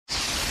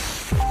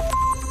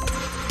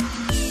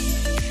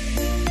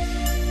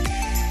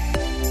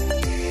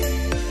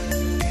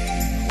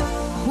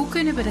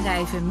kunnen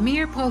bedrijven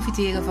meer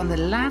profiteren van de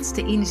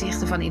laatste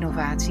inzichten van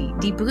innovatie?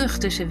 Die brug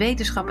tussen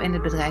wetenschap en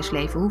het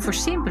bedrijfsleven, hoe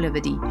versimpelen we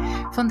die?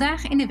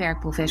 Vandaag in de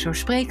Werkprofessor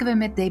spreken we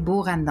met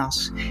Deborah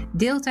Nas,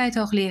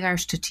 deeltijdhoogleraar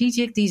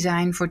Strategic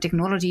Design for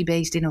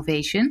Technology-Based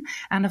Innovation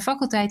aan de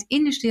faculteit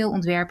Industrieel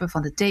Ontwerpen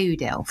van de TU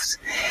Delft.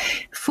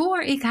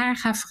 Voor ik haar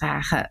ga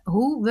vragen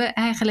hoe we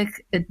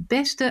eigenlijk het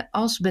beste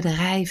als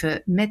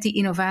bedrijven met die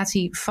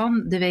innovatie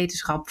van de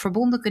wetenschap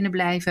verbonden kunnen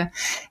blijven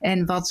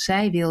en wat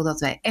zij wil dat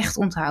wij echt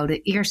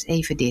onthouden, eerst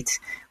even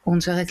dit,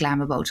 onze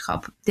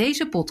reclameboodschap.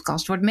 Deze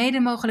podcast wordt mede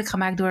mogelijk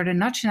gemaakt door de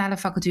Nationale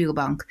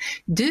Vacaturebank.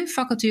 De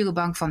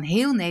vacaturebank van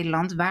heel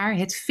Nederland, waar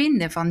het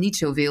vinden van niet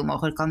zoveel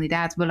mogelijk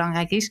kandidaten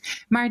belangrijk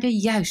is, maar de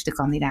juiste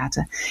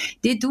kandidaten.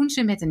 Dit doen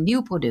ze met een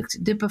nieuw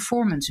product, de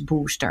Performance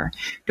Booster.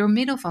 Door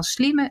middel van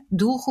slimme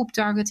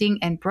doelgroeptargeting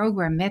en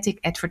programmatic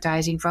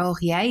advertising verhoog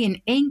jij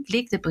in 1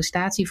 klik de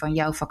prestatie van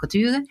jouw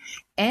vacature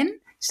en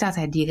staat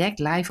hij direct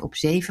live op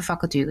 7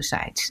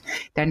 vacaturesites.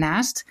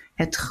 Daarnaast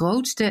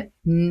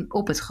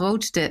op het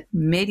grootste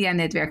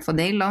medianetwerk van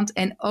Nederland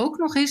en ook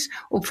nog eens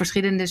op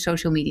verschillende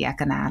social media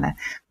kanalen.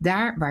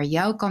 Daar waar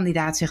jouw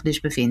kandidaat zich dus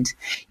bevindt.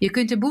 Je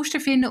kunt de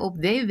booster vinden op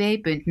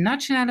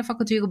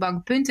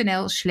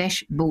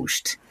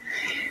www.nationalevacaturebank.nl/boost.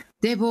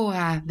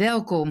 Deborah,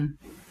 welkom.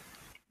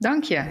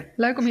 Dank je.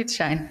 Leuk om hier te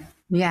zijn.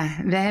 Ja,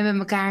 we hebben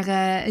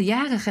elkaar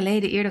jaren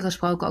geleden eerder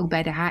gesproken, ook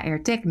bij de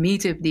HR Tech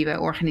Meetup die we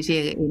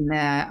organiseren in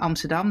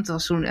Amsterdam. Het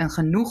was toen een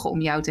genoegen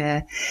om jou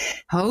te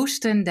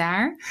hosten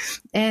daar.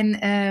 En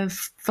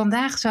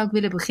vandaag zou ik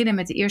willen beginnen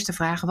met de eerste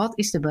vraag. Wat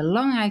is de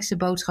belangrijkste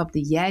boodschap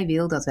die jij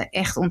wil dat we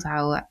echt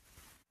onthouden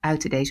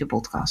uit deze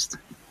podcast?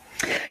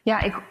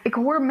 Ja, ik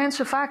hoor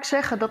mensen vaak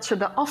zeggen dat ze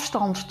de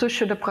afstand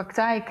tussen de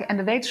praktijk en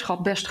de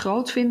wetenschap best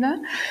groot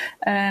vinden.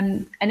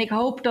 En ik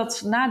hoop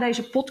dat na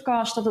deze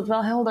podcast dat het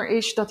wel helder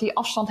is dat die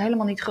afstand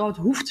helemaal niet groot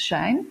hoeft te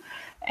zijn.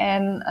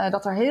 En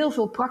dat er heel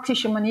veel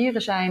praktische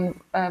manieren zijn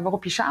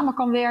waarop je samen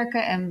kan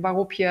werken en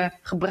waarop je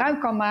gebruik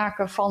kan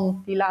maken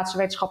van die laatste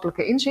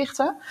wetenschappelijke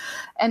inzichten.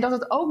 En dat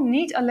het ook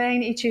niet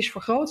alleen iets is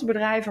voor grote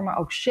bedrijven, maar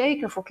ook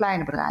zeker voor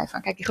kleine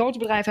bedrijven. Kijk, die grote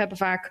bedrijven hebben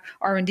vaak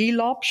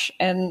R&D-labs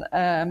en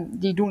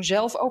die doen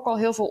zelf ook al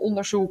heel veel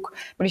onderzoek.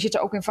 Maar die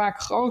zitten ook in vaak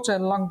grote,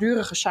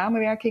 langdurige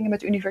samenwerkingen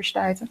met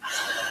universiteiten.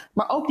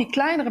 Maar ook die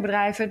kleinere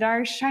bedrijven,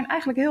 daar zijn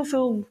eigenlijk heel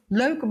veel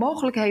leuke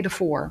mogelijkheden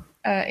voor.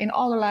 In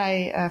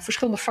allerlei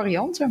verschillende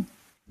varianten.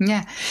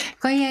 Ja,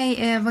 kan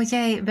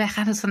jij, wij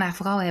gaan het vandaag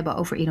vooral hebben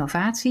over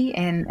innovatie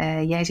en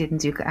jij zit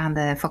natuurlijk aan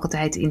de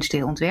faculteit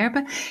Industrieel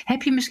Ontwerpen.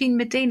 Heb je misschien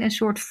meteen een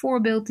soort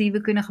voorbeeld die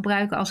we kunnen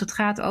gebruiken als het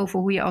gaat over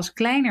hoe je als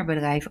kleiner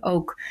bedrijf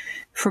ook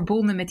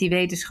verbonden met die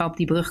wetenschap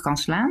die brug kan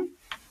slaan?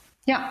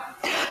 Ja,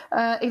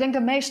 ik denk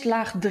de meest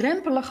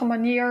laagdrempelige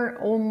manier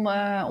om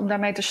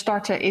daarmee te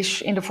starten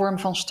is in de vorm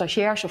van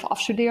stagiairs of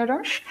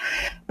afstudeerders.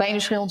 Bij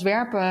Industrieel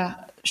Ontwerpen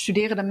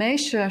studeren de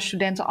meeste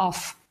studenten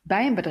af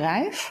bij een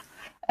bedrijf.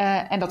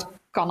 En dat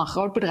kan een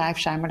groot bedrijf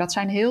zijn, maar dat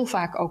zijn heel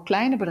vaak ook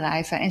kleine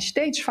bedrijven en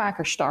steeds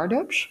vaker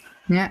start-ups.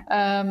 Ja.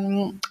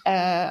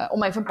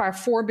 Om even een paar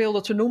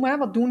voorbeelden te noemen.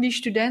 Wat doen die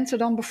studenten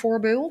dan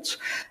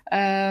bijvoorbeeld?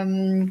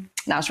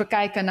 Als we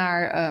kijken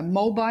naar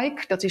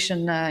Mobike, dat is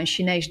een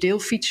Chinees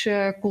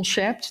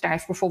deelfietsconcept. Daar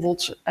heeft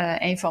bijvoorbeeld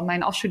een van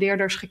mijn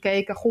afstudeerders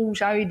gekeken. Hoe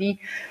zou je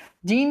die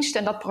dienst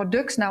en dat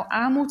product nou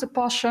aan moeten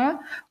passen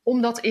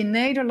om dat in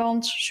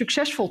Nederland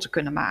succesvol te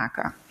kunnen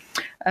maken?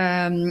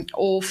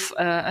 Of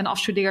een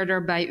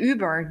afstudeerder bij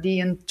Uber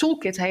die een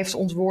toolkit heeft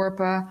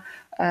ontworpen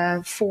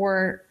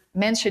voor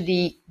mensen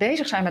die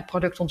bezig zijn met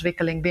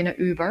productontwikkeling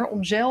binnen Uber,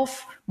 om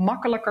zelf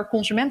makkelijker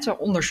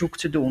consumentenonderzoek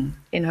te doen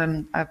in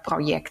hun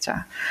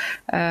projecten.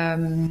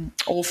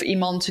 Of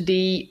iemand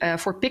die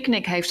voor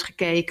Picnic heeft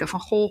gekeken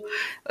van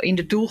in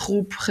de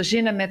doelgroep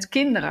gezinnen met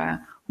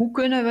kinderen. Hoe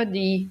kunnen we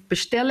die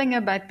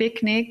bestellingen bij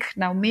Picnic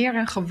nou meer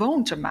een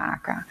gewoonte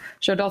maken?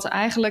 Zodat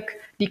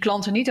eigenlijk die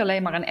klanten niet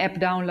alleen maar een app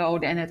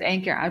downloaden en het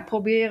 1 keer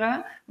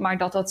uitproberen, maar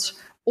dat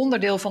het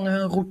onderdeel van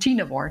hun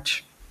routine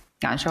wordt.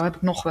 Ja, en zo heb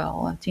ik nog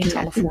wel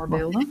tientallen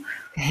voorbeelden.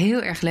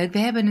 Heel erg leuk. We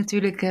hebben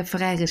natuurlijk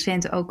vrij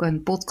recent ook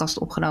een podcast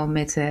opgenomen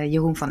met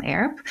Jeroen van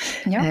Erp.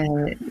 Ja.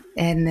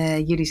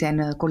 Jullie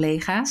zijn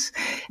collega's.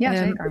 Ja,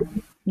 zeker.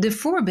 De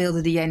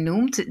voorbeelden die jij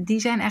noemt, die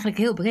zijn eigenlijk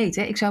heel breed.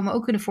 Hè? Ik zou me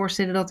ook kunnen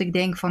voorstellen dat ik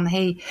denk van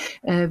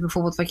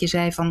bijvoorbeeld wat je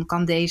zei van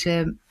kan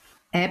deze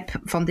app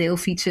van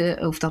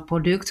deelfietsen of dat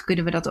product,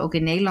 kunnen we dat ook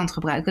in Nederland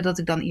gebruiken? Dat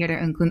ik dan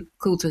eerder een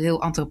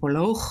cultureel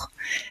antropoloog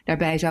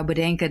daarbij zou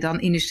bedenken dan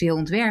industrieel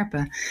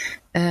ontwerpen.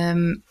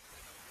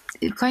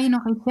 Kan je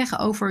nog iets zeggen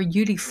over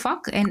jullie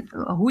vak en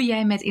hoe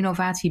jij met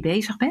innovatie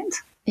bezig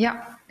bent?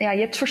 Ja, je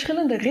hebt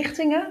verschillende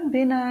richtingen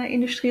binnen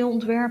industrieel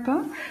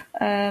ontwerpen.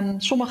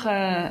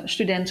 Sommige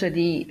studenten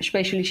die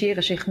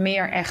specialiseren zich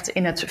meer echt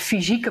in het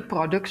fysieke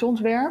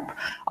productontwerp.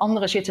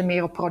 Anderen zitten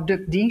meer op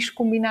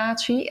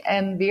product-dienstcombinatie.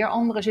 En weer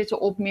anderen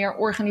zitten op meer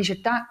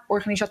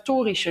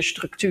organisatorische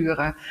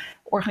structuren,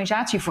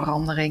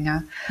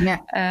 organisatieveranderingen.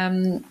 Ja.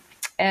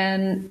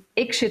 En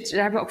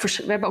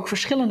we hebben ook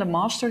verschillende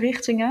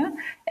masterrichtingen.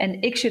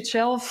 En ik zit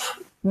zelf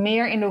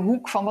meer in de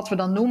hoek van wat we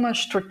dan noemen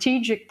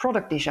strategic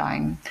product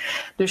design.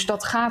 Dus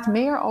dat gaat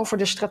meer over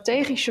de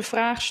strategische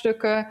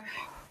vraagstukken.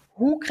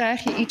 Hoe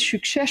krijg je iets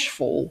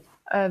succesvol?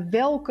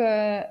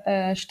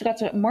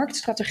 Welke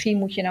marktstrategie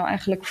moet je nou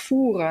eigenlijk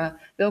voeren?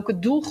 Welke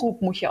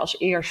doelgroep moet je als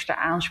eerste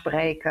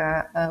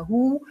aanspreken?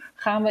 Hoe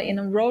gaan we in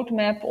een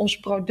roadmap ons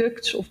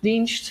product of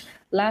dienst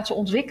laten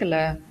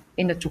ontwikkelen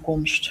in de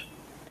toekomst?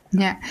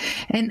 Ja,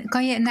 en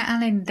kan je naar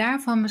aanleiding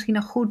daarvan misschien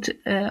nog goed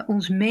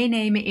ons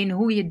meenemen in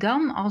hoe je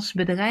dan als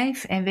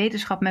bedrijf en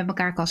wetenschap met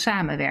elkaar kan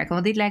samenwerken?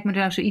 Want dit lijkt me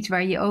nou zoiets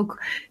waar je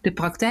ook de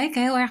praktijk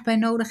heel erg bij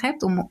nodig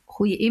hebt om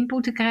goede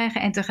input te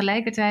krijgen en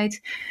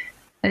tegelijkertijd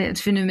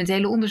het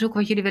fundamentele onderzoek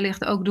wat jullie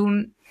wellicht ook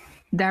doen,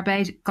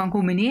 daarbij kan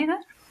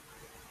combineren?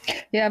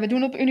 Ja, we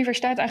doen op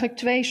universiteit eigenlijk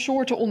 2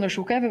 soorten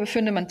onderzoek. We hebben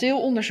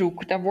fundamenteel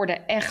onderzoek.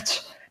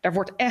 Daar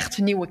wordt echt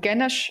nieuwe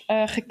kennis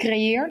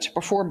gecreëerd.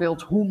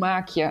 Bijvoorbeeld, hoe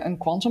maak je een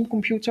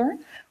quantumcomputer?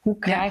 Hoe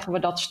krijgen we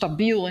dat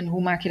stabiel en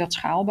hoe maak je dat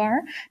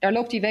schaalbaar? Daar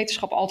loopt die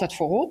wetenschap altijd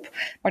voorop.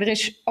 Maar er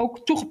is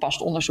ook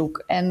toegepast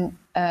onderzoek. En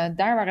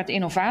daar waar het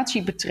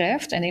innovatie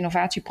betreft en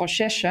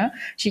innovatieprocessen,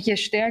 zit je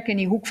sterk in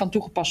die hoek van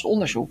toegepast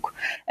onderzoek.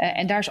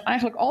 En daar is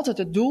eigenlijk altijd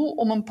het doel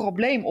om een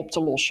probleem op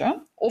te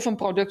lossen. Of een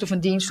product of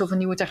een dienst of een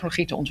nieuwe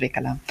technologie te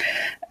ontwikkelen.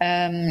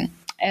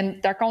 En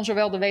daar kan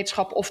zowel de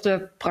wetenschap of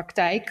de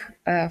praktijk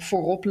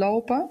voorop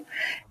lopen.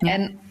 Ja.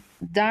 En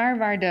daar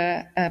waar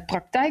de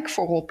praktijk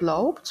voorop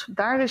loopt,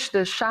 daar is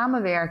de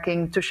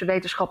samenwerking tussen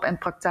wetenschap en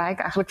praktijk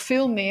eigenlijk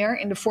veel meer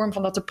in de vorm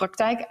van dat de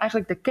praktijk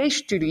eigenlijk de case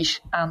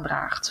studies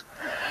aandraagt.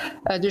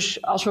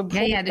 Dus als we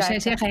bijvoorbeeld dus zij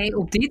zeggen,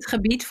 op dit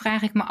gebied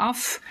vraag ik me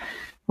af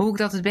hoe ik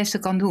dat het beste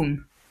kan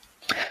doen.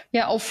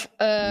 Ja, of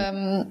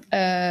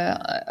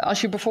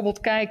als je bijvoorbeeld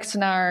kijkt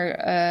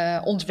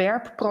naar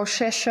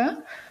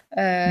ontwerpprocessen,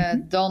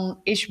 dan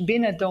is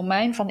binnen het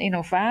domein van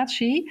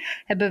innovatie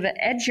hebben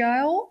we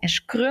Agile en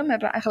Scrum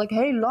hebben we eigenlijk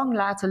heel lang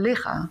laten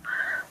liggen.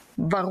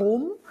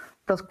 Waarom?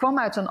 Dat kwam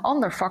uit een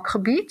ander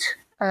vakgebied,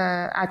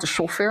 uit de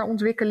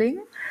softwareontwikkeling.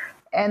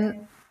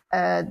 En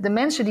de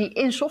mensen die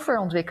in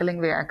softwareontwikkeling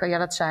werken,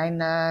 dat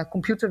zijn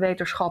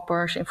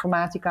computerwetenschappers,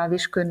 informatica,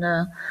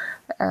 wiskunde.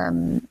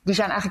 Die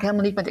zijn eigenlijk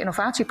helemaal niet met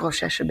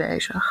innovatieprocessen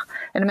bezig.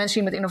 En de mensen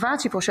die met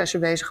innovatieprocessen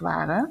bezig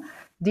waren,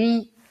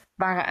 die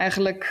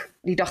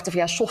dachten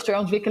van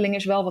softwareontwikkeling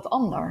is wel wat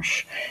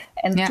anders.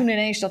 En toen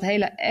ineens dat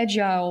hele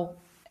agile,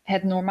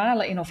 het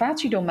normale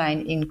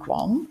innovatiedomein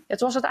inkwam,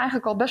 was het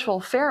eigenlijk al best wel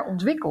ver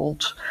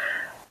ontwikkeld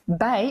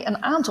bij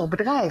een aantal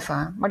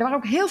bedrijven. Maar er waren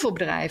ook heel veel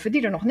bedrijven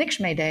die er nog niks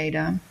mee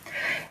deden.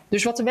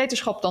 Dus wat de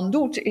wetenschap dan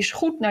doet, is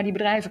goed naar die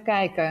bedrijven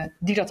kijken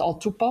die dat al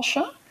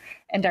toepassen.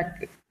 En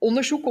daar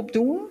onderzoek op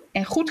doen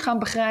en goed gaan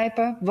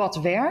begrijpen wat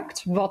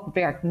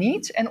werkt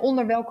niet en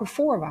onder welke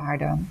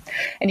voorwaarden.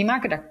 En die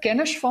maken daar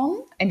kennis van.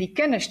 En die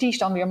kennis die is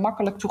dan weer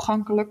makkelijk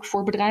toegankelijk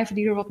voor bedrijven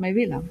die er wat mee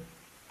willen.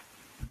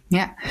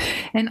 Ja,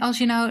 en als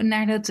je nou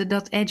naar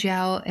dat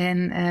Agile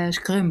en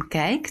Scrum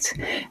kijkt,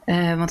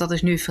 want dat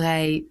is nu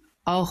vrij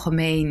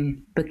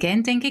algemeen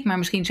bekend, denk ik. Maar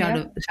misschien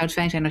zou het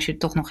fijn zijn als je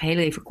het toch nog heel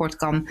even kort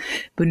kan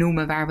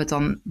benoemen waar we het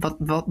dan,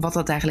 wat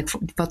dat eigenlijk,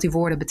 wat die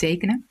woorden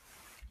betekenen.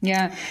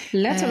 Ja,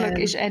 letterlijk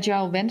is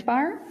Agile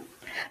wendbaar.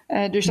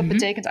 Dus dat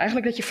betekent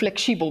eigenlijk dat je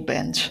flexibel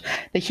bent.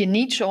 Dat je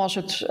niet zoals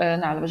het,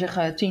 laten we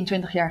zeggen 10,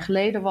 20 jaar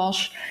geleden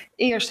was,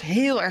 eerst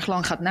heel erg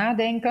lang gaat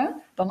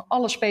nadenken, dan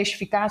alle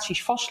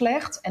specificaties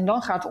vastlegt en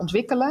dan gaat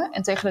ontwikkelen.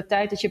 En tegen de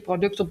tijd dat je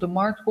product op de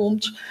markt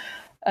komt,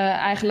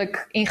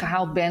 eigenlijk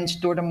ingehaald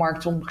bent door de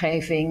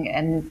marktomgeving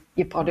en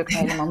je product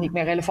helemaal niet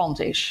meer relevant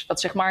is. Dat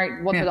is zeg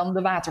maar wat we dan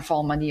de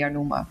watervalmanier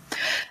noemen.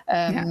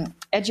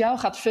 Agile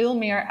gaat veel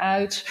meer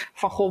uit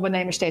van we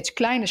nemen steeds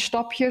kleine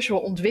stapjes,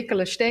 we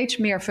ontwikkelen steeds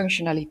meer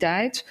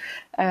functionaliteit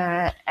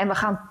en we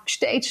gaan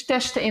steeds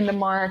testen in de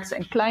markt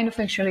en kleine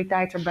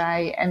functionaliteit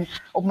erbij. En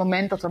op het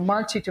moment dat de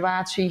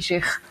marktsituatie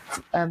zich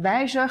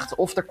wijzigt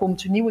of er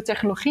komt nieuwe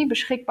technologie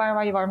beschikbaar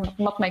waar je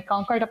wat mee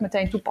kan je dat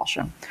meteen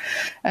toepassen.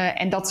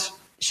 En dat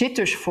zit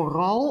dus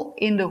vooral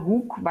in de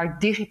hoek waar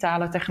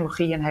digitale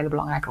technologieën een hele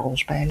belangrijke rol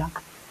spelen.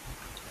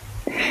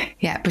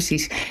 Ja,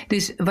 precies.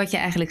 Dus wat je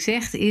eigenlijk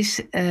zegt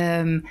is,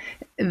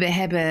 we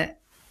hebben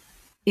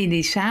in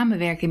die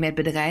samenwerking met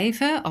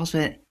bedrijven, als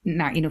we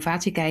naar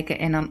innovatie kijken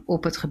en dan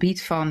op het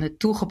gebied van het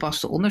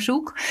toegepaste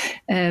onderzoek,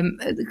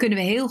 kunnen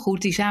we heel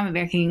goed die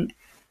samenwerking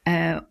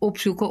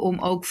opzoeken om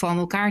ook van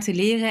elkaar te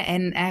leren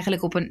en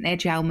eigenlijk op een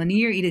agile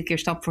manier, iedere keer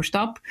stap voor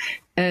stap,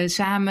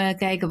 samen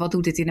kijken wat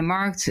doet dit in de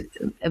markt,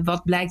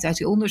 wat blijkt uit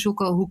die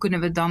onderzoeken, hoe kunnen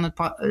we dan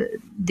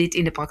dit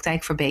in de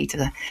praktijk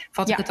verbeteren.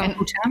 Vat ik het dan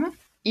goed samen?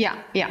 Ja.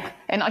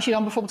 En als je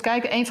dan bijvoorbeeld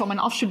kijkt, een van mijn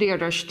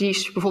afstudeerders, die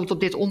is bijvoorbeeld op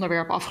dit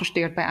onderwerp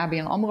afgestudeerd bij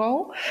ABN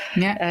AMRO,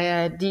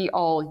 die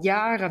al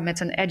jaren met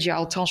een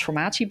agile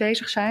transformatie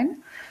bezig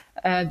zijn.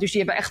 Dus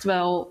die hebben echt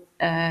wel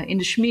in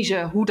de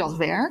smiezen hoe dat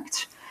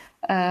werkt.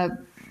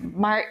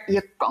 Maar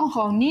je kan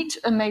gewoon niet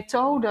een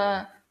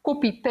methode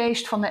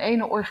copy-paste van de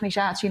ene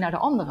organisatie naar de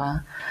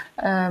andere.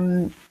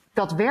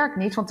 Dat werkt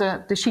niet, want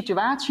de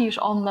situatie is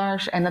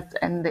anders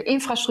en de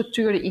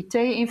infrastructuur, de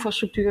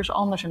IT-infrastructuur is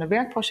anders en de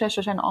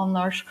werkprocessen zijn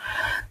anders.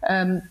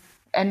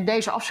 En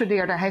deze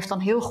afstudeerder heeft dan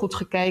heel goed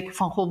gekeken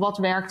van, goh, wat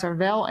werkt er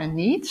wel en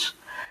niet?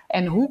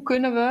 En hoe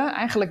kunnen we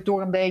eigenlijk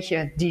door een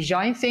beetje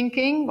design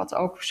thinking, wat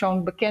ook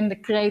zo'n bekende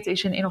kreet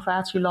is in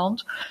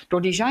innovatieland,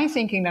 door design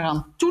thinking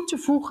daaraan toe te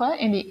voegen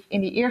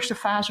in die eerste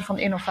fase van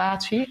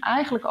innovatie,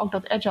 eigenlijk ook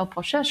dat agile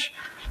proces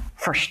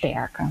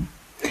versterken.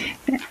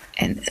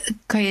 En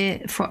kan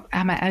je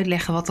aan mij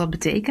uitleggen wat dat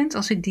betekent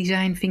als ik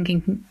design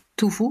thinking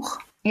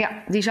toevoeg? Ja,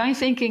 design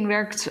thinking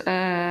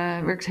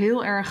werkt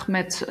heel erg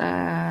met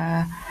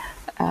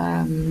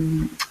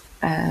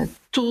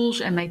tools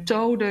en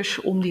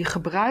methodes om die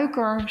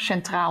gebruiker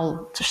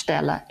centraal te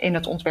stellen in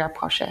het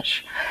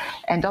ontwerpproces.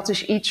 En dat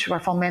is iets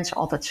waarvan mensen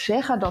altijd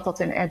zeggen dat dat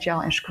in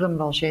Agile en Scrum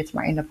wel zit,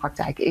 maar in de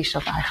praktijk is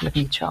dat eigenlijk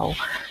niet zo.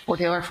 Er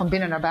wordt heel erg van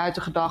binnen naar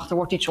buiten gedacht, er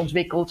wordt iets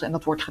ontwikkeld en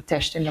dat wordt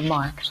getest in de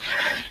markt.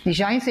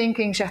 Design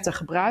thinking zegt de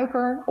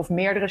gebruiker of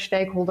meerdere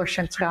stakeholders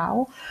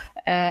centraal.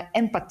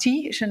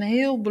 Empathie is een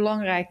heel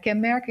belangrijk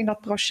kenmerk in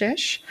dat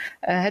proces.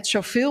 Het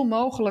zoveel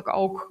mogelijk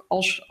ook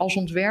als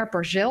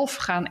ontwerper zelf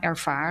gaan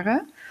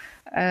ervaren.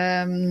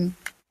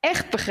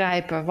 Echt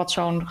begrijpen wat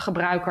zo'n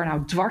gebruiker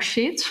nou dwars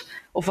zit,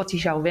 of wat hij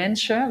zou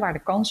wensen, waar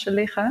de kansen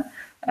liggen,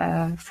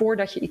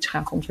 voordat je iets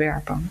gaat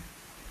ontwerpen.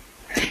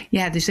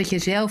 Ja, dus dat je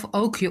zelf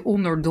ook je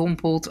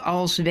onderdompelt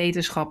als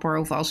wetenschapper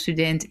of als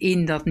student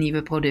in dat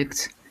nieuwe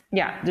product.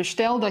 Ja, dus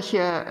stel dat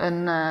je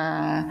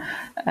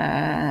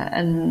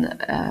een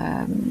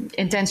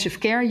intensive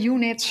care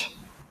unit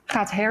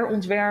gaat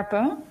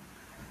herontwerpen.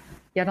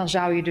 Ja, dan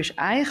zou je dus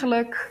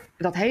eigenlijk,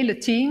 dat hele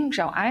team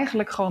zou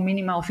eigenlijk gewoon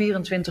minimaal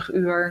 24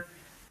 uur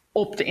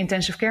op de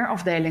intensive care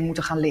afdeling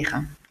moeten gaan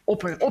liggen.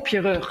 Op je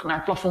rug naar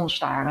het plafond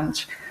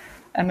starend.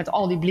 En met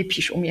al die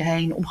bliepjes om je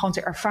heen, om gewoon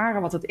te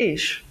ervaren wat het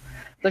is.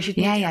 Dat je het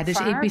niet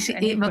ervaart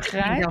en niet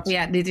begrijpt.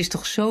 Ja, dit is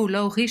toch zo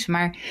logisch.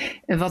 Maar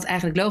wat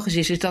eigenlijk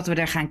logisch is dat we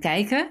daar gaan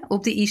kijken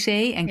op de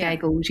IC. En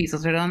kijken hoe ziet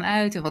dat er dan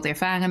uit. En wat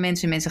ervaren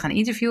mensen. Mensen gaan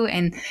interviewen.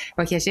 En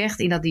wat jij zegt,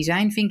 in dat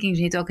design thinking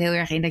zit ook heel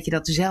erg in dat je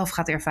dat zelf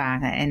gaat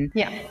ervaren.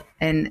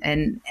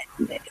 En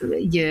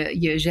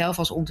jezelf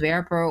als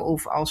ontwerper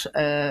of als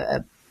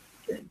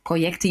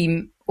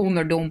projectteam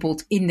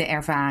onderdompelt in de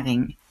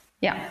ervaring.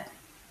 Ja.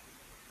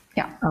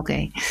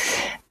 Oké.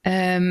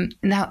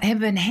 Nou hebben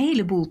we een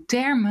heleboel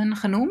termen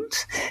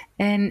genoemd.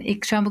 En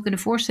ik zou me kunnen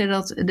voorstellen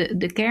dat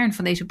de kern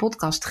van deze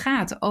podcast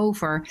gaat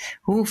over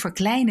hoe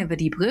verkleinen we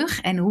die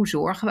brug en hoe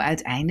zorgen we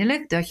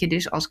uiteindelijk dat je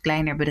dus als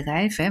kleiner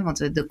bedrijf, want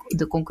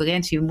de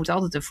concurrentie, we moeten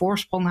altijd een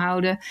voorsprong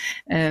houden,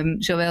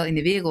 zowel in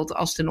de wereld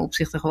als ten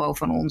opzichte gewoon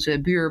van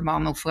onze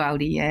buurman of vrouw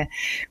die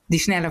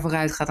sneller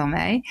vooruit gaat dan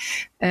wij.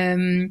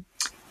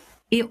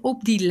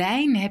 Op die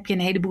lijn heb je een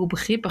heleboel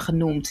begrippen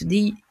genoemd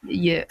die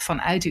je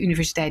vanuit de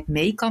universiteit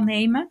mee kan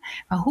nemen.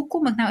 Maar hoe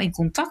kom ik nou in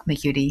contact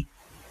met jullie?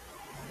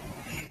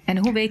 En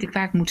hoe weet ik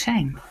waar ik moet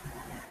zijn?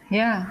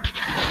 Ja,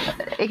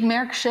 ik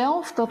merk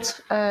zelf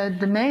dat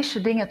de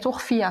meeste dingen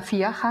toch via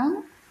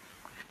gaan.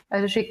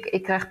 Dus ik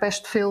krijg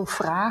best veel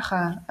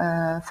vragen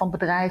van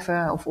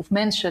bedrijven of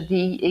mensen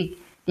die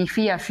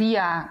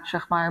via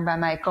zeg maar bij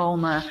mij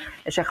komen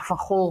en zeggen van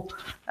goh,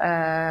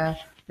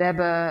 we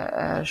hebben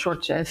een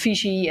soort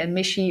visie en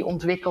missie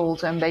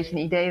ontwikkeld en een beetje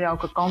een idee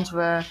welke kant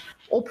we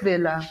op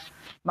willen.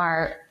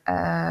 Maar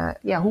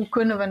hoe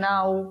kunnen we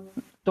nou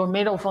door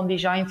middel van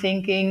design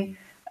thinking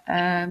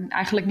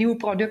eigenlijk nieuwe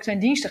producten en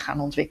diensten gaan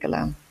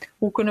ontwikkelen?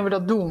 Hoe kunnen we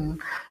dat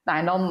doen? Nou,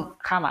 en dan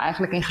gaan we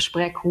eigenlijk in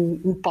gesprek,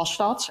 hoe past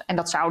dat? En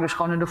dat zou dus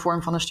gewoon in de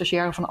vorm van een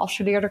stagiaire of een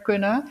afstudeerder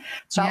kunnen.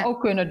 Het zou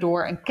ook kunnen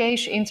door een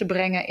case in te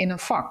brengen in een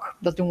vak.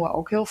 Dat doen we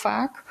ook heel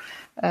vaak.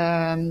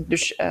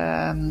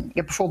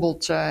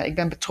 Bijvoorbeeld, ik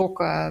ben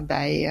betrokken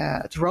bij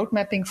het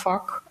roadmapping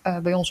vak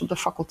bij ons op de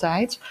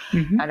faculteit.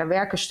 Mm-hmm. Nou, daar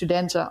werken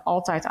studenten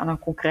altijd aan een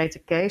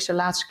concrete case. De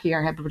laatste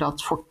keer hebben we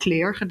dat voor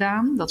Clear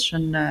gedaan. Dat is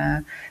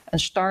een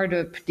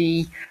start-up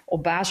die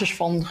op basis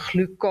van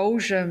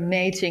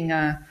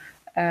glucosemetingen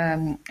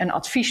een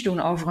advies doen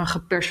over een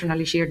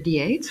gepersonaliseerd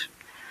dieet.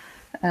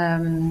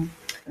 Een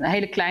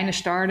hele kleine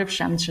start-up,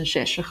 samen met z'n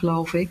 6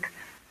 geloof ik.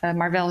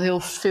 Maar wel heel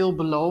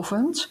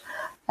veelbelovend.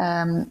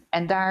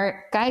 En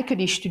daar kijken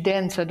die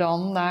studenten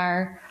dan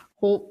naar,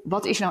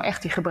 wat is nou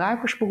echt die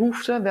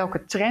gebruikersbehoefte?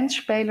 Welke trends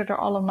spelen er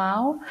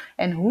allemaal?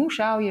 En hoe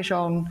zou je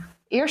zo'n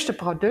eerste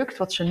product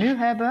wat ze nu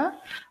hebben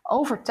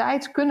over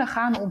tijd kunnen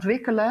gaan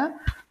ontwikkelen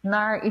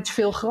naar iets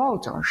veel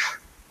groters?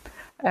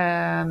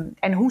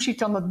 En hoe ziet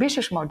dan dat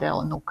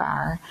businessmodel in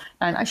elkaar?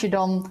 Nou, en als je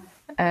dan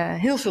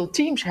heel veel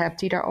teams hebt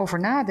die daarover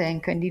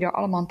nadenken en die daar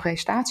allemaal een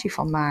presentatie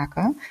van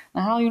maken,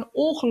 dan haal je een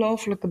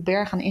ongelofelijke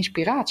berg aan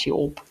inspiratie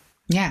op.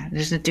 Ja, dat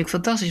is natuurlijk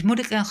fantastisch. Moet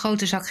ik een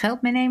grote zak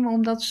geld meenemen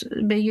om dat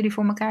bij jullie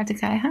voor elkaar te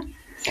krijgen?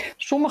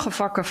 Sommige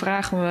vakken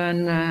vragen we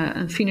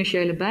een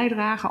financiële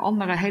bijdrage,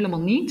 andere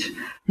helemaal niet.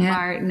 Ja.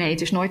 Maar nee,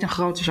 het is nooit een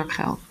grote zak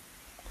geld.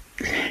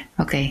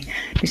 Oké,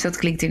 dus dat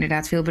klinkt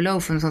inderdaad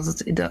veelbelovend.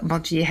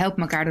 Want je helpt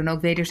elkaar dan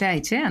ook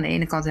wederzijds. Hè? Aan de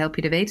ene kant help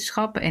je de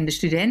wetenschap en de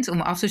student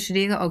om af te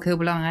studeren. Ook heel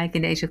belangrijk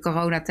in deze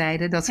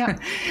coronatijden. Dat we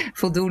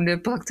voldoende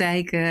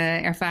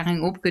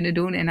praktijkervaring op kunnen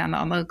doen. En aan de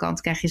andere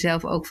kant krijg je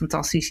zelf ook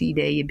fantastische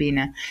ideeën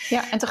binnen.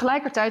 Ja, en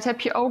tegelijkertijd heb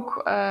je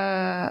ook,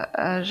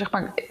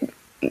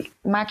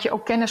 maak je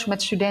ook kennis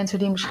met studenten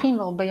die misschien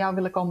wel bij jou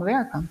willen komen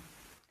werken.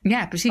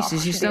 Ja, precies.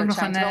 Dus is het ook nog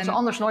terwijl ze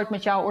anders nooit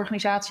met jouw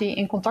organisatie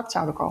in contact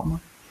zouden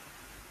komen.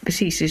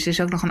 Precies, dus het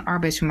is ook nog een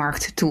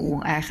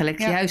arbeidsmarkttool eigenlijk.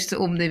 Ja. Juist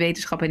om de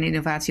wetenschap en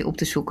innovatie op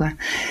te zoeken.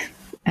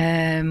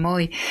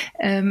 Mooi.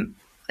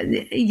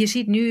 Je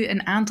ziet nu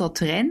een aantal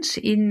trends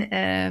in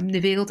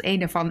de wereld. Eén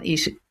daarvan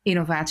is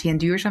innovatie en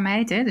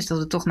duurzaamheid. Hè? Dus dat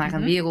we toch naar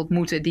een wereld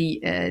moeten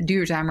die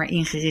duurzamer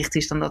ingericht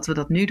is dan dat we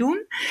dat nu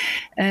doen.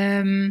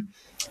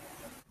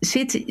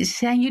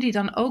 Zijn jullie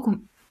dan ook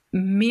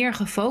meer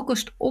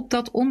gefocust op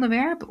dat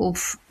onderwerp?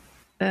 Of...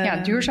 Ja,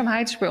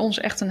 duurzaamheid is bij ons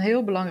echt een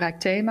heel belangrijk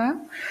thema.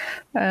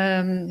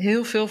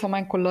 Heel veel van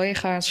mijn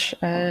collega's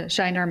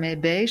zijn daarmee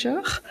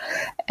bezig.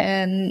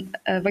 En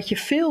wat je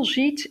veel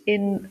ziet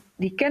in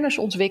die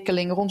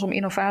kennisontwikkeling rondom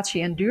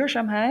innovatie en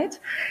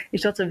duurzaamheid,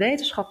 is dat de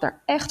wetenschap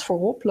daar echt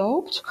voorop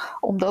loopt,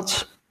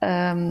 omdat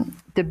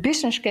de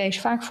business case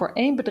vaak voor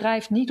één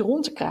bedrijf niet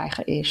rond te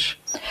krijgen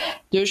is.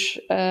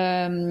 Dus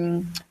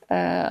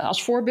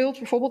als voorbeeld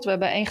bijvoorbeeld, we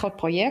hebben één groot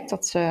project,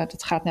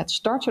 dat gaat net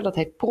starten, dat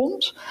heet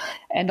Prompt.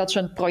 En dat is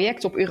een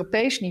project op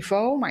Europees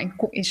niveau, maar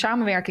in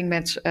samenwerking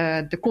met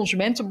de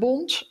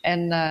Consumentenbond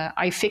en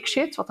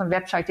iFixit, wat een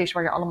website is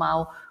waar je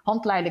allemaal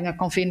handleidingen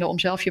kan vinden om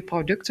zelf je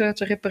producten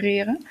te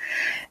repareren.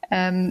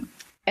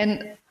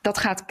 En dat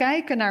gaat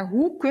kijken naar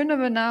hoe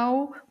kunnen we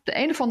nou op de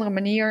een of andere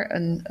manier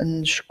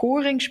een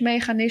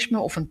scoringsmechanisme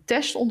of een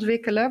test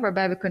ontwikkelen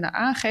waarbij we kunnen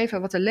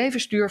aangeven wat de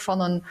levensduur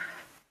van een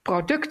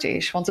product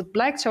is. Want het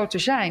blijkt zo te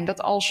zijn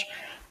dat als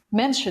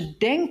mensen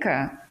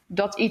denken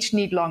dat iets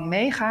niet lang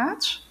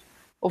meegaat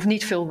of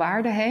niet veel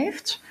waarde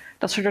heeft,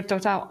 dat ze er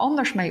totaal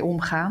anders mee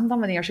omgaan dan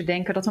wanneer ze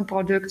denken dat een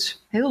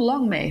product heel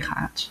lang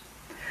meegaat.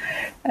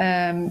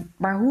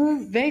 Maar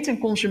hoe weet een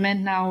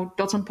consument nou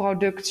dat een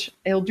product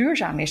heel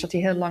duurzaam is, dat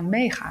hij heel lang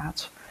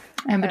meegaat?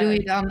 En bedoel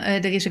je dan,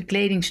 er is een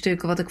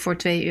kledingstuk wat ik voor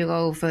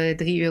 €2 of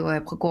 €3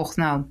 heb gekocht.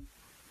 Nou,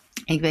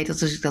 ik weet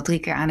dat als ik dat 3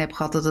 keer aan heb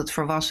gehad, dat het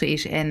verwassen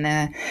is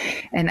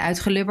en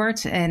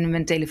uitgelubberd. En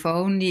mijn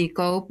telefoon die ik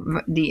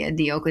koop,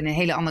 die ook in een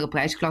hele andere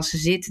prijsklasse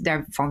zit,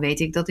 daarvan weet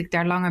ik dat ik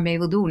daar langer mee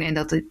wil doen.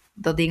 En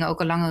dat ding ook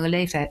een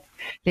langere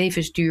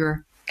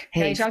levensduur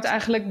heeft. Je zou het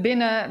eigenlijk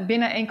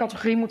binnen één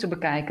categorie moeten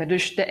bekijken.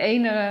 Dus de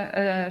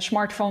ene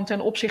smartphone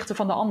ten opzichte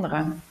van de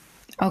andere.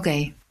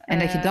 Oké, en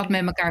dat je dat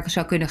met elkaar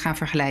zou kunnen gaan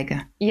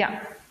vergelijken.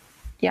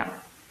 Ja.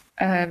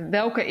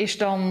 Welke is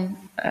dan,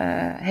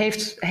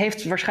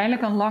 heeft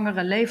waarschijnlijk een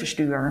langere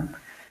levensduur.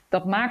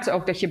 Dat maakt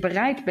ook dat je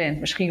bereid bent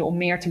misschien om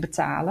meer te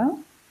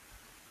betalen.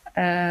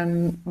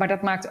 Maar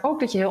dat maakt ook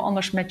dat je heel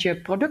anders met je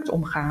product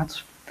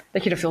omgaat.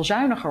 Dat je er veel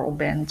zuiniger op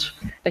bent.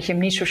 Dat je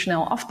hem niet zo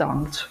snel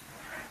afdankt.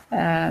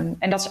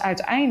 En dat is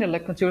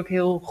uiteindelijk natuurlijk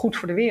heel goed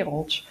voor de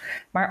wereld.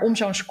 Maar om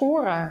zo'n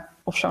score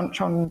of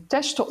zo'n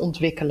test te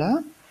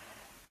ontwikkelen,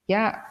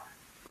 ja,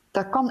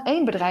 dat kan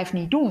één bedrijf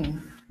niet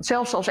doen.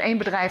 Zelfs als één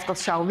bedrijf dat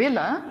zou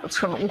willen, dat is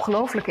gewoon een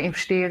ongelofelijke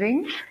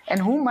investering. En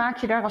hoe maak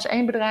je daar als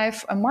één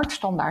bedrijf een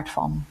marktstandaard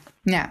van?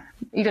 Ja.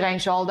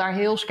 Iedereen zal daar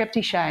heel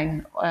sceptisch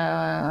zijn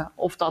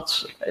of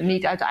dat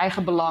niet uit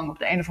eigen belang op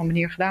de een of andere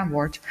manier gedaan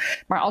wordt.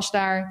 Maar als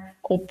daar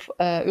op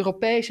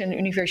Europees en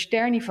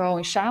universitair niveau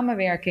in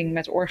samenwerking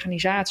met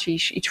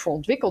organisaties iets voor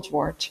ontwikkeld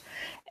wordt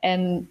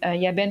en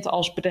jij bent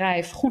als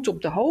bedrijf goed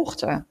op de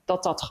hoogte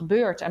dat dat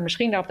gebeurt en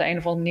misschien daar op de een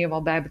of andere manier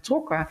wel bij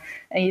betrokken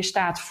en je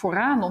staat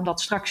vooraan om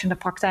dat straks in de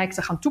praktijk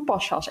te gaan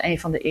toepassen als een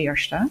van de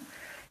eerste,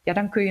 ja,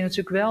 dan kun je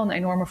natuurlijk wel een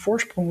enorme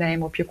voorsprong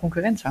nemen op je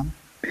concurrenten.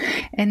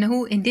 En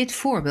hoe in dit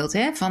voorbeeld,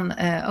 hè, van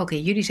oké,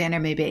 jullie zijn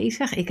ermee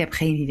bezig. Ik heb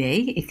geen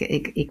idee.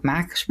 Ik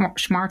maak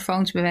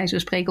smartphones bij wijze van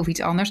spreken of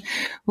iets anders.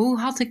 Hoe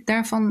had ik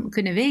daarvan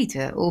kunnen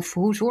weten? Of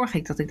hoe zorg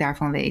ik dat ik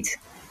daarvan weet?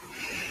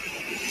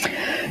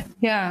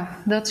 Ja,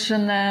 dat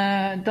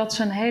is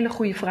een hele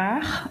goede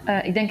vraag.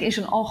 Ik denk in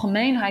zijn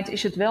algemeenheid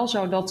is het wel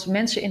zo dat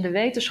mensen in de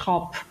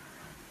wetenschap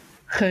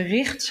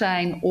gericht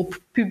zijn op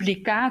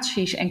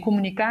publicaties en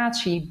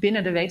communicatie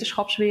binnen de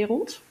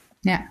wetenschapswereld.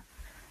 Ja.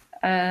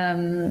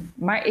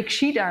 Maar ik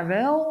zie daar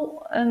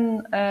wel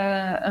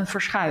een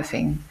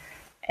verschuiving.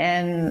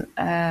 En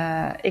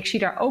ik zie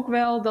daar ook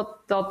wel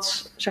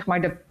dat zeg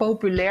maar de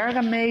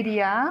populaire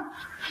media,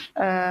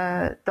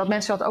 dat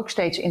mensen dat ook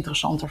steeds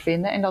interessanter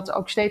vinden en dat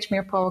ook steeds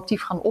meer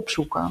proactief gaan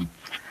opzoeken.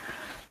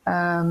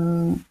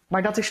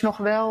 Maar dat is nog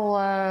wel,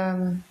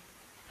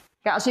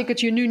 ja, als ik het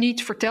je nu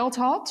niet verteld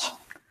had.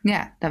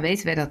 Ja, dan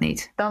weten we dat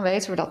niet. Dan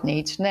weten we dat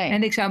niet, nee.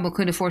 En ik zou me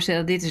kunnen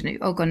voorstellen, dit is nu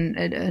ook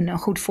een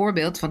goed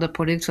voorbeeld van het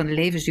product van de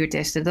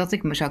levensduurtesten, dat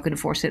ik me zou kunnen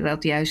voorstellen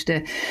dat juist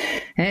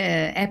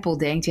Apple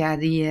denkt, ja,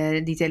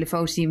 die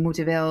telefoons die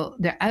moeten wel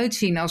eruit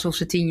zien alsof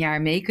ze 10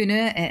 jaar mee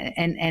kunnen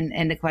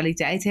en de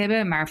kwaliteit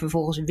hebben, maar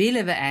vervolgens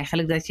willen we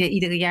eigenlijk dat je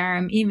ieder jaar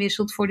hem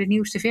inwisselt voor de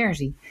nieuwste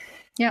versie.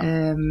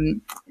 Ja.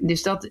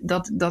 Dus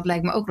dat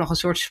lijkt me ook nog een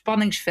soort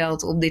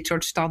spanningsveld om dit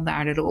soort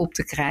standaarden erop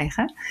te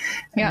krijgen.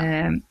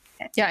 Ja.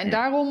 Ja, en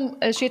daarom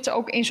zit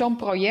ook in zo'n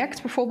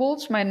project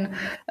bijvoorbeeld mijn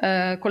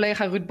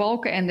collega Ruud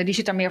Balkenende, die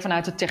zit daar meer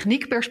vanuit het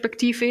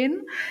techniekperspectief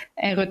in.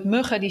 En Rut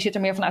Mugge, die zit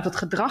er meer vanuit het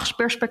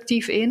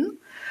gedragsperspectief in.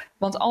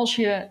 Want als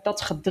je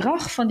dat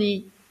gedrag van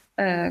die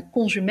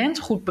consument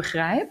goed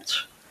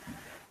begrijpt,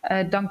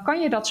 dan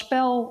kan je dat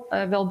spel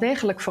wel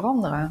degelijk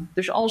veranderen.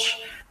 Dus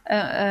als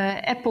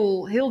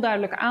Apple heel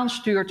duidelijk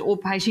aanstuurt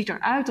op hij ziet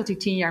eruit dat hij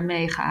 10 jaar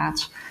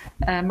meegaat,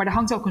 maar er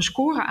hangt ook een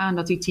score aan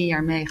dat hij 10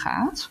 jaar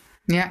meegaat.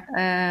 Ja.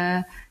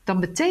 Dan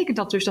betekent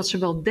dat dus dat ze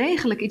wel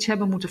degelijk iets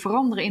hebben moeten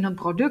veranderen in hun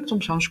product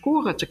om zo'n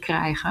score te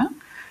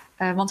krijgen.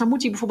 Want dan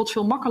moet die bijvoorbeeld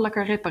veel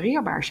makkelijker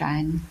repareerbaar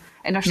zijn.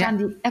 En daar staan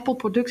die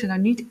Apple-producten nou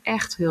niet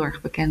echt heel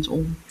erg bekend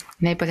om.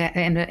 Nee,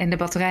 en de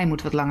batterij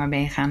moet wat langer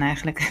meegaan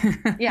eigenlijk.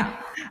 Ja.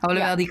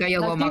 Alhoewel, die kan je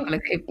ook wel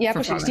makkelijk vervangen. Ja,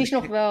 precies.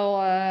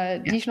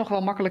 Die is nog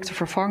wel makkelijk te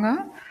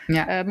vervangen.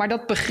 Ja. Maar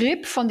dat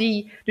begrip van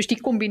die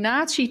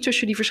combinatie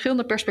tussen die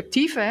verschillende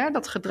perspectieven, hè,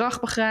 dat gedrag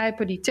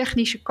begrijpen, die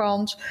technische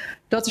kant,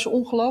 dat is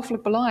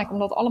ongelooflijk belangrijk om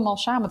dat allemaal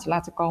samen te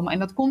laten komen. En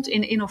dat komt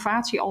in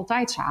innovatie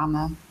altijd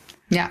samen.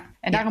 Ja.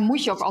 En daarom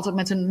moet je ook altijd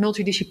met een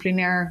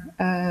multidisciplinair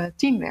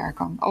team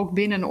werken. Ook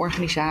binnen een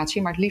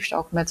organisatie, maar het liefst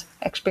ook met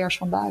experts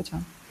van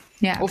buiten.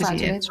 Ja, of uit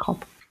de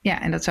wetenschap.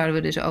 Ja, en dat zouden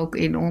we dus ook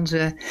in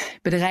onze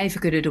bedrijven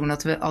kunnen doen.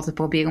 Dat we altijd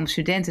proberen om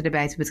studenten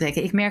erbij te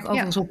betrekken. Ik merk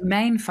overigens op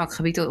mijn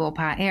vakgebied, op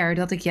HR,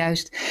 dat ik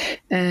juist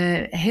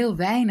heel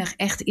weinig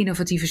echt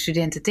innovatieve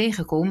studenten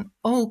tegenkom.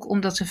 Ook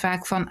omdat ze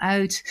vaak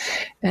vanuit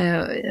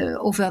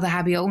ofwel de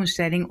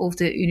HBO-instelling of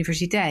de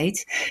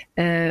universiteit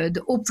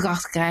de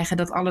opdracht krijgen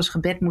dat alles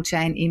gebed moet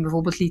zijn in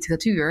bijvoorbeeld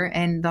literatuur.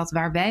 En dat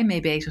waar wij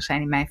mee bezig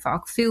zijn in mijn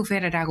vak veel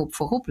verder daarop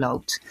voorop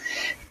loopt.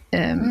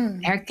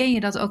 Herken je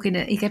dat ook in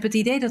de... Ik heb het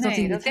idee dat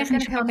in de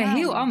technische vakken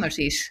heel anders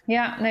is.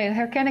 Ja, nee, dat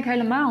herken ik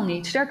helemaal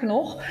niet. Sterker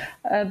nog,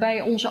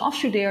 bij onze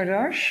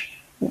afstudeerders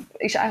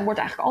wordt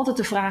eigenlijk altijd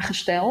de vraag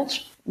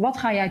gesteld: wat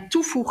ga jij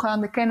toevoegen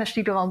aan de kennis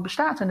die er al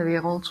bestaat in de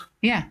wereld?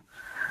 Ja.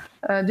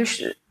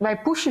 Dus wij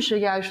pushen ze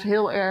juist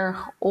heel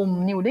erg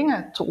om nieuwe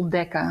dingen te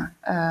ontdekken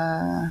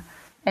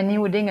en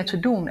nieuwe dingen te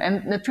doen.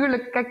 En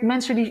natuurlijk, kijk,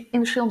 mensen die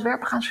industrieel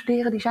ontwerpen gaan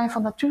studeren, die zijn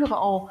van nature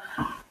al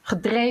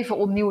gedreven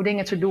om nieuwe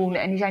dingen te doen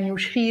en die zijn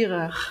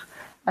nieuwsgierig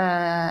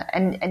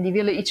en die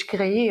willen iets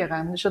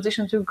creëren. Dus dat is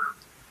natuurlijk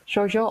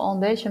sowieso al een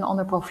beetje een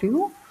ander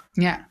profiel.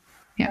 Ja.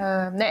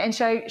 En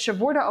ze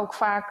worden ook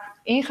vaak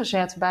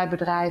ingezet bij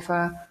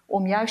bedrijven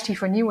om juist die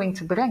vernieuwing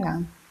te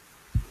brengen.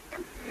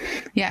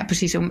 Ja,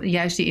 precies. Om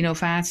juist die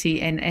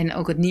innovatie en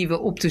ook het nieuwe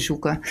op te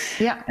zoeken.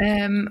 Ja.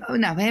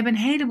 Nou, we hebben een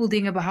heleboel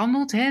dingen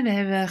behandeld. Hè. We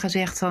hebben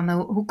gezegd van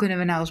hoe kunnen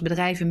we nou als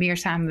bedrijven meer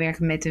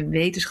samenwerken met de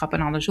wetenschap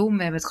en andersom.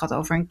 We hebben het gehad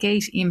over een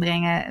case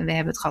inbrengen. We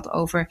hebben het gehad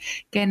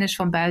over kennis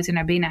van buiten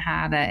naar binnen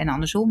halen en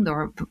andersom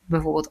door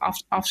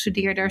bijvoorbeeld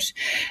afstudeerders.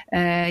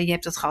 Je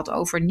hebt het gehad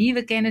over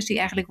nieuwe kennis die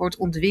eigenlijk wordt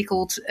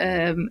ontwikkeld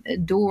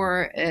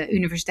door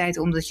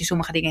universiteiten, omdat je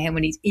sommige dingen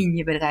helemaal niet in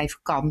je bedrijf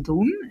kan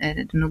doen.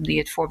 Dan noemde je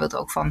het voorbeeld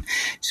ook van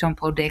zo'n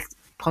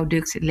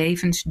product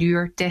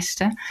levensduur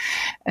testen.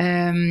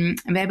 We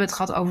hebben het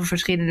gehad over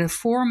verschillende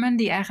vormen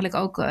die eigenlijk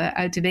ook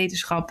uit de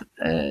wetenschap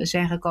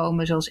zijn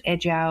gekomen, zoals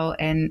Agile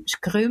en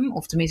Scrum.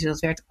 Of tenminste, dat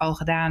werd al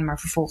gedaan, maar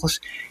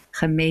vervolgens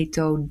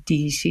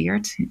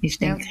gemethodiseerd. Is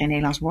denk ik geen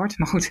Nederlands woord,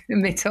 maar goed,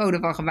 een methode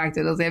van gemaakt.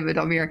 En dat hebben we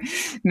dan weer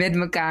met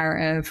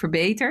elkaar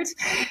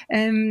verbeterd.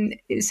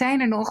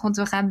 Zijn er nog, want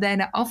we gaan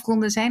bijna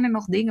afronden, zijn er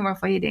nog dingen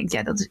waarvan je denkt,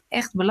 ja, dat is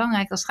echt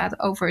belangrijk als het gaat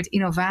over het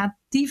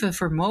innovatieve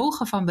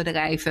vermogen van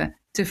bedrijven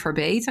te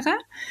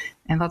verbeteren.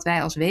 En wat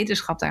wij als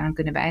wetenschap daaraan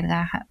kunnen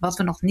bijdragen, wat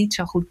we nog niet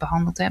zo goed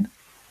behandeld hebben?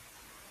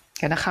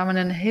 Ja, dan gaan we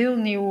een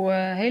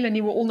hele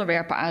nieuwe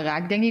onderwerpen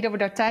aanraken. Ik denk niet dat we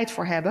daar tijd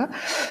voor hebben.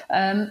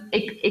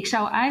 Ik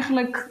zou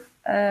eigenlijk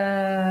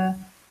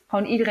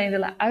gewoon iedereen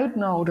willen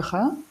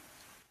uitnodigen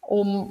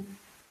om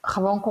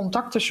gewoon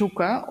contact te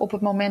zoeken op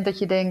het moment dat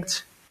je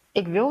denkt,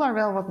 ik wil daar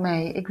wel wat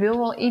mee. Ik wil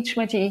wel iets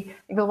met ik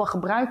wil wel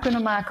gebruik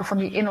kunnen maken van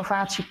die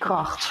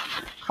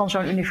innovatiekracht van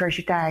zo'n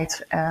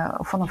universiteit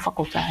of van een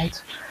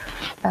faculteit.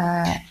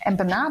 En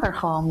benader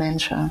gewoon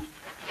mensen.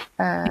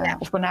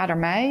 Of benader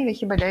mij, weet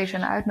je, bij deze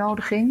een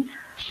uitnodiging.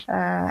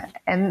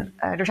 En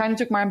er zijn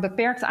natuurlijk maar een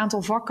beperkt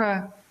aantal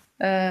vakken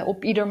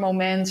op ieder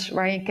moment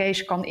waar je een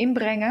case kan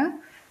inbrengen.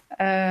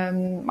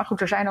 Maar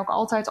goed, er zijn ook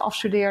altijd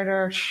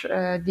afstudeerders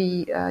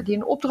die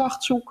een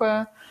opdracht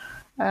zoeken.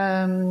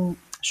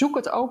 Zoek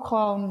het ook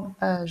gewoon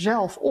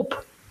zelf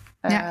op.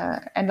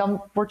 En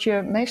dan word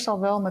je meestal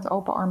wel met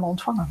open armen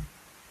ontvangen.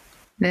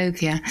 Leuk,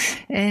 ja.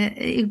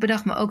 Ik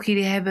bedacht me ook,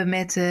 jullie hebben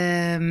met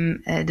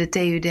de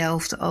TU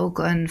Delft ook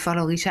een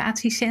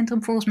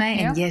valorisatiecentrum volgens mij.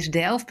 En Yes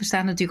Delft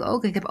bestaat natuurlijk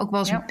ook. Ik heb ook wel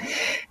eens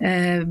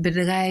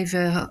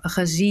bedrijven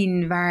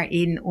gezien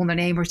waarin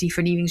ondernemers die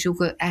vernieuwing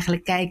zoeken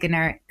eigenlijk kijken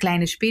naar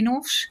kleine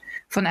spin-offs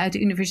vanuit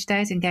de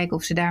universiteit en kijken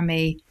of ze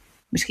daarmee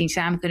misschien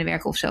samen kunnen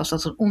werken of zelfs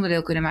dat ze een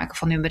onderdeel kunnen maken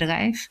van hun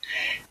bedrijf.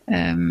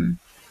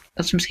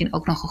 Dat is misschien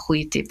ook nog een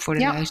goede tip voor de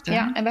luisteraar.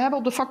 Ja, en we hebben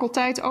op de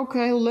faculteit ook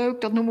heel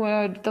leuk,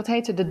 dat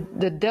heette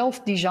de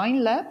Delft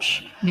Design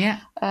Labs.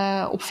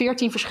 Ja. Op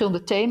 14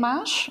 verschillende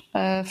thema's.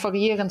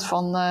 Variërend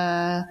van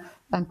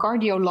een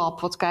cardiolab,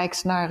 wat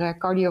kijkt naar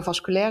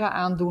cardiovasculaire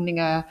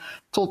aandoeningen,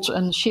 tot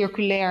een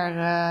circulair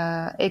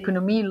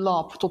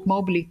economielab, tot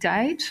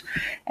mobiliteit.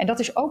 En dat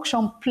is ook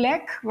zo'n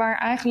plek waar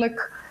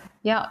eigenlijk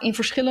in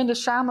verschillende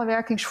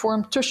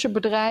samenwerkingsvormen tussen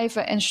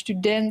bedrijven en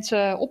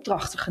studenten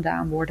opdrachten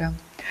gedaan worden.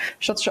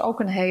 Dus dat is ook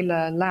een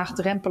hele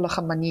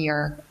laagdrempelige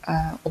manier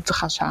om te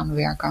gaan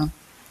samenwerken.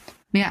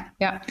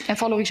 Ja, en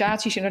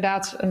valorisatie is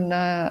inderdaad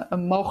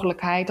een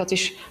mogelijkheid. Dat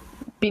is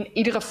binnen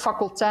iedere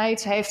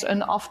faculteit heeft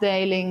een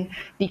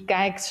afdeling die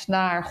kijkt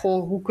naar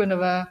hoe kunnen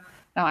we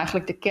nou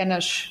eigenlijk de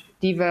kennis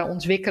die we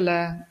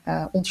ontwikkelen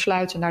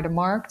ontsluiten naar de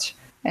markt.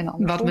 En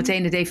wat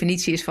meteen de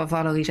definitie is van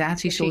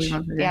valorisatie. Sorry,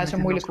 het is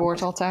een moeilijk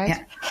woord altijd. Ja.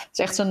 Het is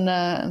echt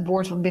een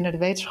woord wat binnen de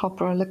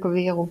wetenschappelijke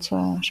wereld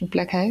zijn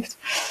plek heeft.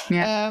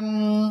 Ja.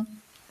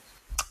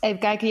 Even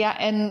kijken,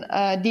 en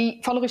die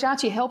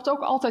valorisatie helpt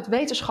ook altijd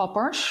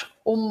wetenschappers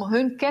om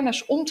hun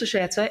kennis om te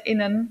zetten in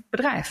een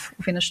bedrijf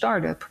of in een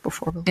start-up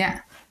bijvoorbeeld.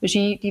 Ja. Dus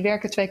die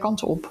werken twee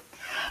kanten op.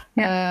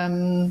 Ja.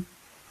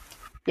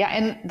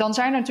 En dan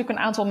zijn er natuurlijk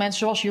een aantal mensen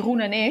zoals Jeroen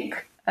en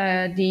ik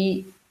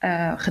die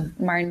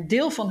maar een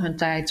deel van hun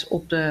tijd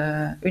op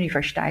de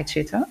universiteit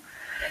zitten.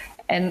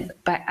 En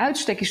bij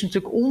uitstek is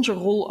natuurlijk onze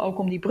rol ook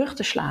om die brug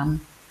te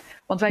slaan.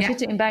 Want wij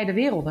zitten in beide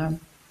werelden.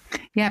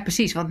 Ja,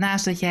 precies. Want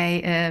naast dat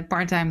jij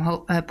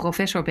parttime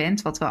professor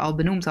bent, wat we al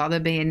benoemd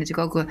hadden, ben je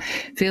natuurlijk ook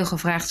veel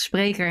gevraagd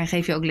spreker en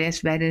geef je ook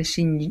les bij de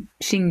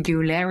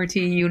Singularity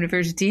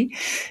University.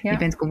 Ja. Je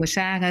bent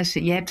commissaris.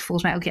 Je hebt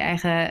volgens mij ook je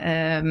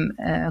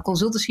eigen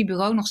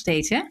consultancybureau nog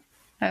steeds, hè?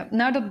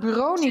 Nou, dat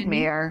bureau niet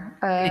meer.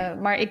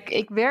 Maar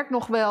ik werk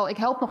nog wel, ik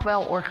help nog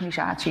wel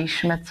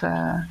organisaties met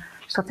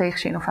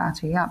strategische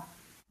innovatie, ja.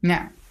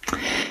 Ja.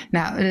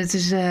 Nou, het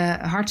is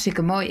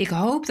hartstikke mooi. Ik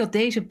hoop dat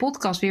deze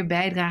podcast weer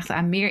bijdraagt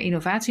aan meer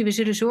innovatie. We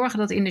zullen zorgen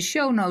dat in de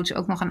show notes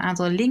ook nog een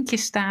aantal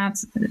linkjes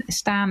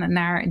staan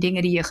naar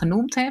dingen die je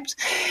genoemd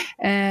hebt.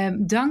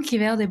 Dank je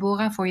wel,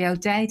 Deborah, voor jouw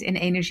tijd en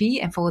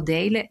energie en voor het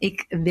delen.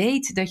 Ik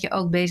weet dat je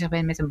ook bezig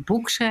bent met een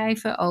boek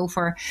schrijven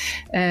over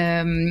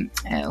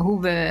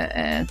hoe we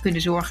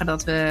kunnen zorgen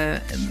dat we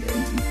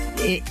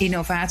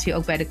innovatie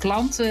ook bij de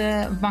klant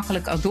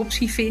makkelijk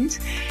adoptie vindt.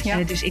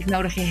 Ja. Dus ik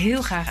nodig je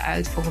heel graag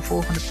uit voor een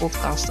volgende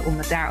podcast om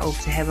het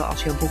daarover te hebben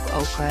als jouw boek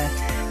ook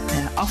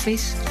af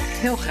is.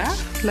 Heel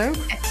graag, leuk.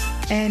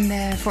 En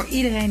voor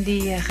iedereen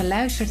die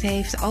geluisterd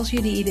heeft, als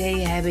jullie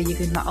ideeën hebben, je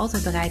kunt me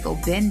altijd bereiken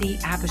op Wendy,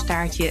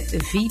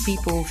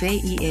 _vpeople,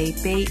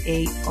 VIEPEOPLE.com.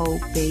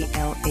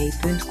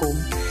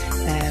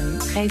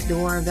 Geef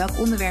door welk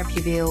onderwerp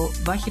je wil,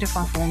 wat je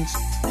ervan vond.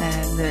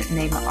 We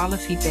nemen alle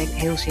feedback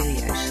heel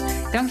serieus.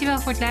 Dankjewel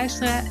voor het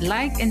luisteren.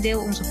 Like en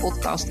deel onze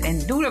podcast en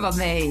doe er wat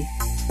mee.